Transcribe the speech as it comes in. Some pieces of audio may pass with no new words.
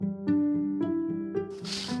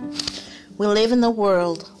We live in a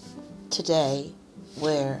world today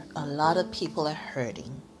where a lot of people are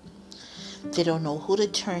hurting. They don't know who to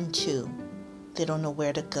turn to. They don't know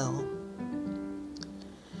where to go.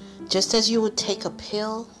 Just as you would take a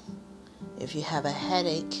pill if you have a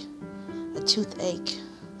headache, a toothache,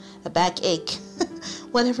 a backache,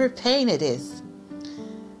 whatever pain it is,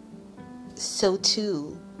 so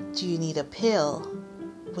too do you need a pill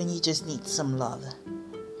when you just need some love.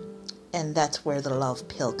 And that's where the love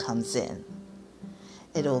pill comes in.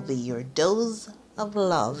 It'll be your dose of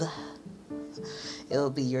love. It'll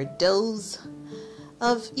be your dose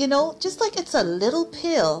of, just like it's a little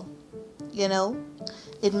pill,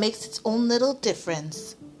 it makes its own little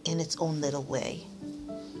difference in its own little way.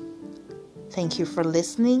 Thank you for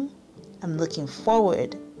listening. I'm looking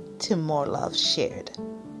forward to more love shared.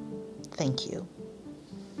 Thank you.